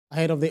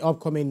Ahead of the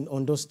upcoming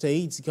Ondo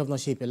State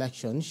governorship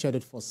election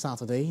scheduled for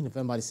Saturday,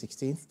 November the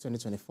 16th,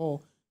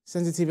 2024,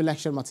 sensitive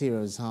election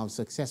materials have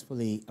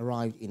successfully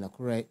arrived in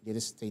Akure,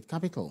 the state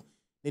capital.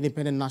 The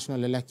Independent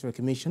National Electoral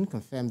Commission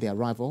confirmed their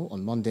arrival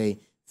on Monday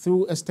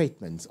through a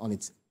statement on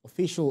its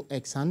official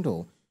X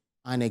handle.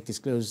 INEC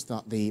disclosed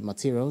that the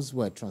materials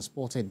were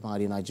transported by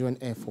the Nigerian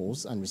Air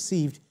Force and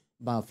received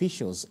by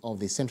officials of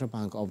the Central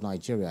Bank of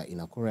Nigeria in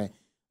Akure.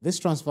 This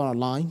transfer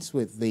aligns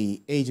with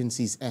the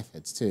agency's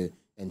efforts to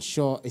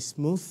ensure a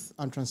smooth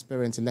and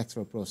transparent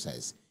electoral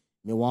process.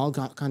 Meanwhile,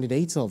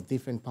 candidates of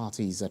different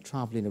parties are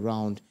traveling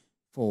around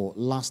for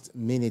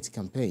last-minute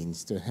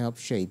campaigns to help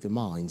shape the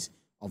minds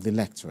of the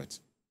electorate.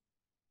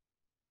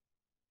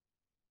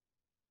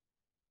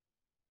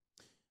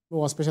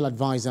 Our special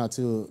advisor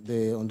to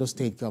the Ondo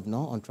State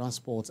Governor on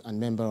Transport and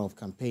member of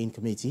Campaign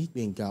Committee,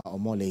 Gbenga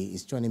Omole,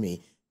 is joining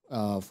me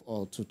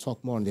to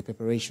talk more on the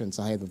preparations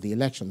ahead of the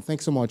election.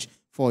 Thanks so much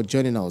for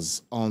joining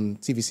us on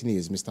TVC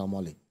News, Mr.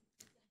 Omole.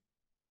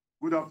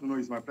 Good afternoon.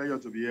 It's my pleasure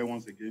to be here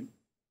once again.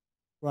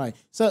 Right.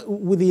 So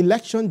with the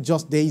election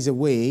just days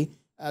away,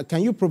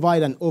 can you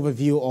provide an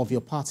overview of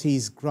your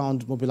party's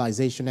ground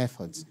mobilization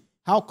efforts?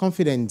 How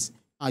confident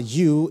are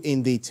you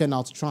in the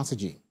turnout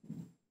strategy?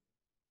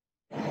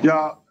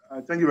 Yeah,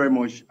 thank you very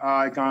much.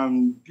 I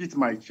can beat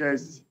my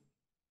chest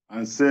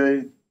and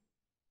say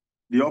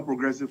the All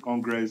Progressive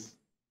Congress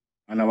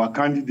and our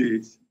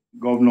candidate,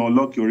 Governor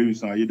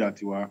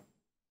Aiyedatiwa,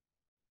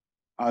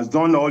 has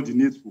done all the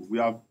needful. We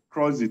have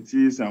crossed the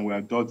T's and we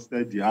have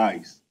dotted the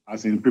I's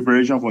as in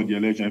preparation for the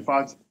election. In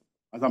fact,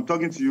 as I'm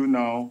talking to you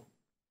now,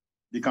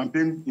 the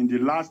campaign in the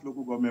last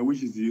local government,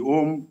 which is the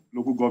home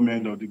local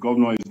government of the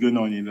governor, is going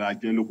on in the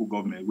local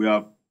government. We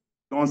have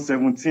done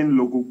 17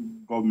 local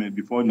government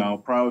before now.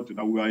 Prior to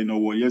that, we were in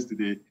Owo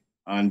yesterday.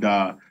 And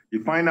the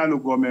final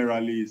local government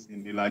rally is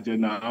in the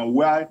now. And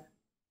where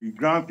the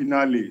grand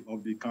finale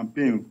of the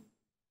campaign,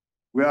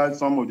 where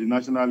some of the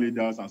national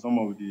leaders and some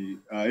of the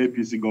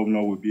APC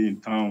governor will be in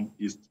town,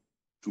 is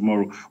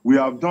tomorrow. We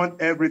have done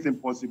everything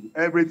possible,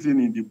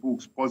 everything in the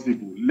books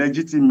possible,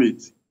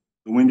 legitimate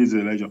to win this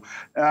election.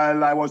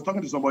 I was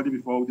talking to somebody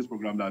before this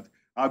program that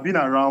I've been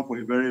around for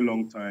a very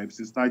long time.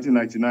 Since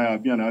 1999,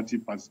 I've been an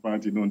active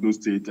participant in Ondo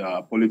State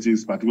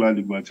politics,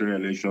 particularly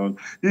gubernatorial election.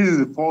 This is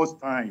the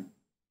first time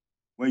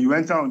when you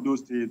enter Ondo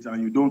State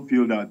and you don't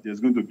feel that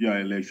there's going to be an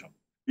election,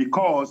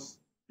 because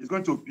it's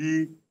going to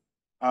be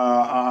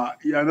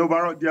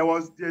overall.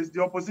 There's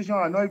the opposition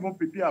are not even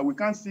prepared. We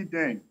can't see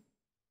them.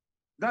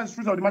 That's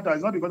the truth of the matter.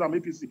 It's not because I'm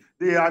APC.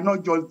 They are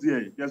not just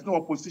there. There's no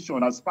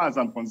opposition as far as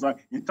I'm concerned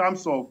in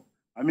terms of,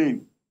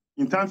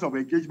 in terms of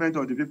engagement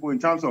of the people, in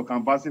terms of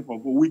canvassing for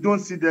vote. We don't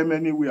see them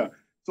anywhere.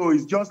 So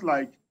it's just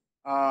like,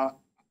 but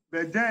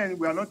then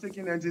we are not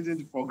taking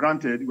anything for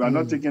granted. We are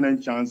not taking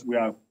any chance. We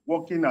are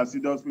working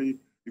assiduously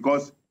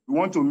because we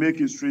want to make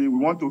history. We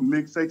want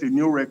to set a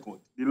new record.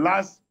 The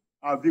last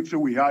victory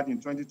we had in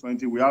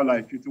 2020, we had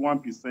like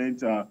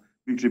 51%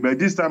 victory. But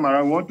this time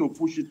around, we want to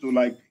push it to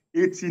like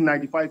 80,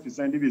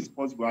 95% if it's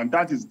possible. And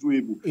that is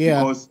doable.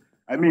 Yeah. Because,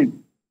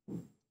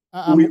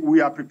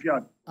 we are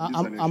prepared.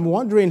 I'm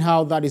wondering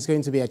how that is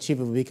going to be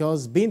achievable,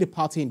 because being the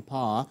party in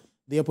power,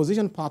 the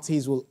opposition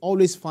parties will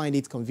always find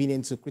it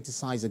convenient to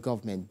criticize the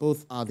government,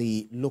 both at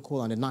the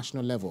local and the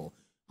national level.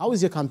 How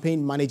is your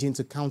campaign managing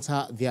to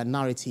counter their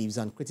narratives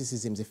and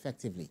criticisms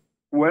effectively?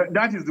 Well,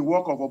 that is the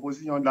work of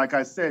opposition. Like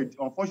I said,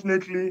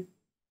 unfortunately,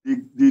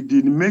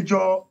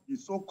 the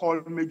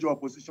so-called major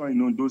opposition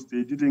in Ondo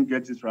State didn't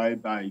get it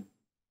right by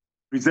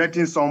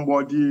presenting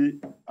somebody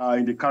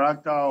in the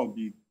character of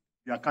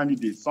their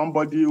candidate,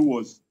 somebody who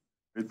was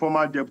a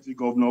former deputy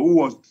governor, who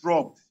was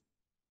dropped,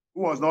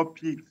 who was not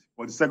picked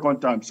for the second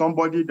time,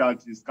 somebody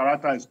that his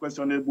character is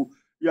questionable.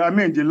 Yeah,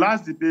 the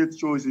last debate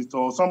shows it,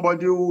 or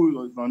somebody who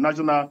was on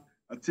national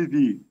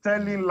TV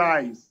telling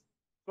lies.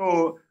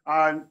 So,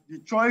 and the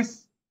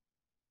choice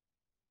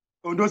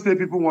Ondo State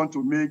people want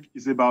to make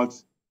is about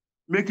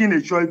making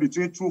a choice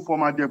between two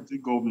former deputy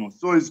governors.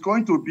 So it's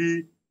going to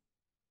be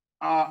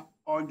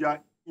on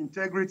their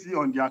integrity,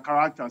 on their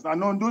characters.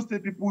 And Ondo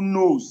State people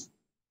knows.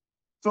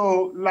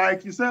 So,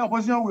 like you said,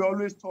 opposition will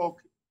always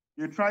talk.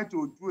 They try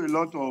to do a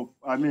lot of,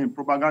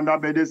 propaganda,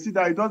 but they see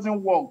that it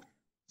doesn't work.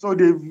 So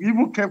they've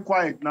even kept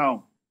quiet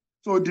now.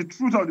 So the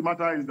truth of the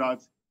matter is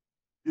that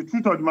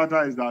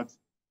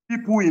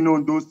people in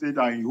Ondo State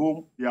are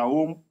home. They are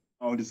home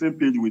on the same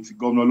page with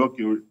Governor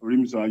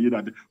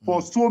Aiyedatiwa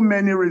for so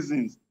many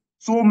reasons.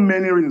 So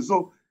many reasons.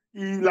 So,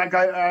 like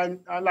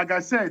I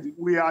said,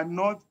 we are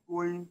not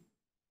going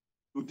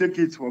to take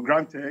it for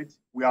granted.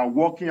 We are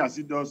working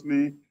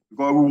assiduously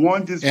because we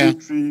want this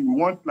victory. We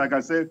want, like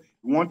I said,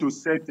 we want to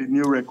set a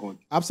new record.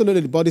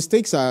 Absolutely, but the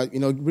stakes are,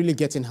 really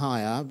getting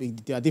higher.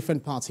 There are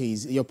different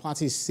parties. Your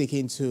party is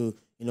seeking to,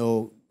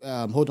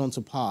 hold on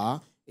to power,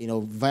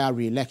 via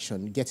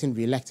re-election, getting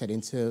re-elected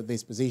into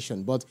this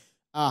position. But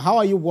how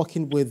are you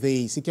working with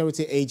the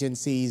security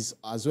agencies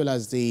as well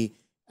as the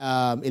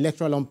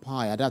electoral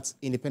umpire, that's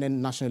Independent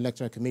National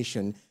Electoral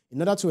Commission, in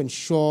order to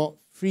ensure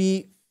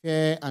free,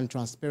 fair and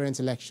transparent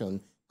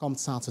election come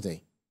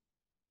Saturday?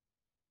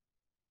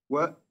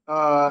 Well,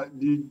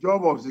 the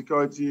job of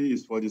security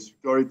is for the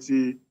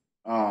security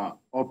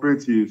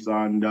operatives,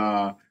 and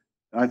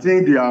I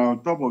think they are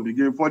on top of the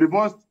game. For the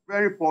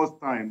very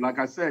first time, like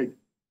I said,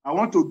 I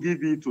want to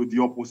give it to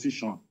the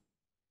opposition.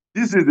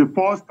 This is the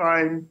first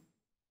time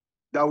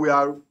that we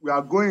are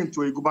going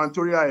to a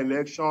gubernatorial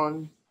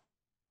election,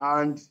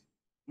 and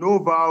no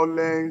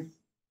violence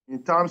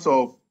in terms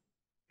of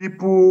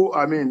people,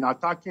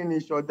 attacking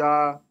each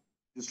other,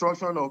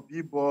 destruction of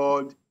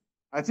billboard.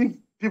 I think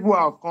people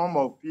have come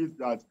of peace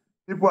that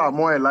people are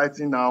more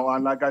enlightened now.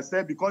 And like I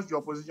said, because the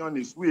opposition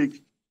is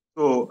weak,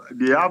 so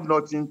they have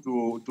nothing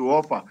to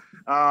offer.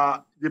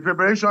 The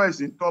preparation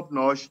is in top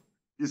notch.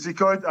 The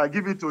security, I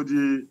give it to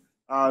the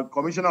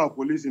Commissioner of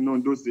Police in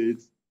Ondo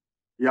State.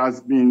 He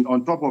has been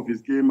on top of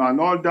his game, and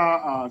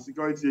other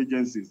security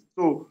agencies.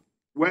 So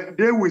when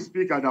they will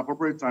speak at the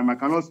appropriate time, I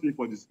cannot speak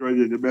for the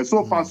security agency, but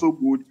so far so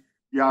good.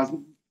 There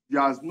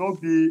has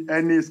not been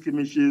any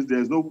skirmishes.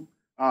 There's no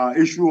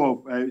issue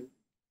of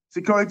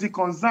security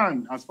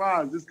concern as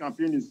far as this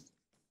campaign is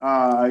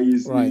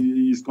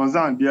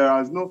concerned.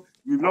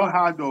 We've not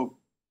heard of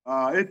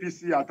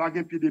APC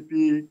attacking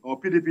PDP or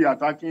PDP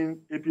attacking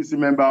APC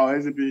member or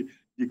SDP.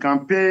 The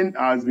campaign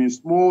has been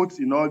smooth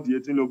in all the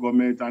 18 local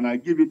governments, and I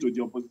give it to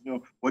the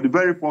opposition for the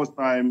very first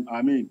time.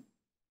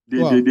 They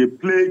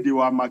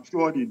were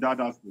matured in that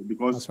aspect,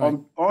 because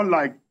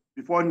unlike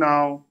before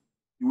now,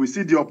 you will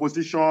see the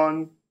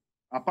opposition,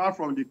 apart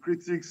from the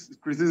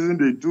criticism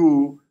they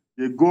do,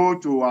 they go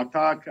to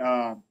attack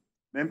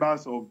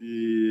members of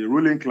the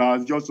ruling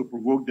class just to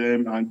provoke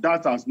them, and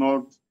that has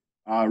not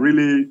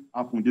really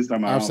happened this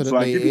time around. So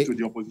I give it to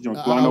the opposition.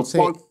 And of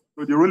course,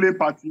 to the ruling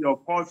party,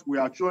 of course, we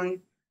are showing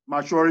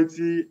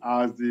maturity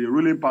as the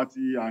ruling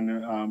party,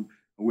 and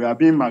we are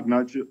being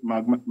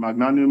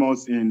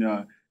magnanimous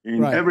in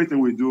everything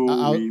we do.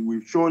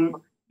 We've shown,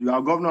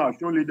 our governor has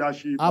shown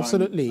leadership.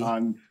 Absolutely.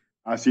 And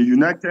as a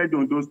united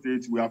Ondo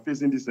State, we are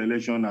facing this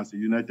election as a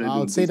united Ondo State. I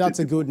would say that's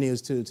a good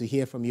news to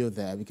hear from you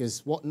there,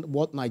 because what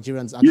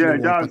Nigerians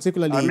actually want,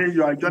 particularly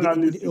you are a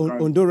journalist,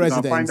 Ondo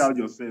residents, you can find out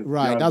yourself.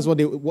 Right,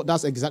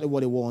 that's exactly what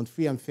they want: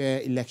 free and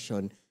fair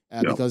election,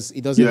 because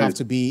it doesn't have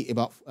to be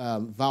about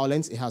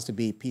violence; it has to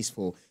be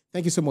peaceful.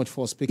 Thank you so much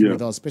for speaking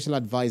with us. Special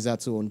Advisor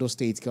to Ondo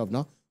State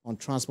Governor on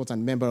Transport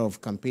and member of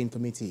Campaign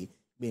Committee,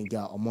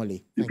 Gbenga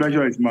Omole. The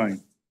pleasure is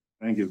mine.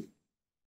 Thank you.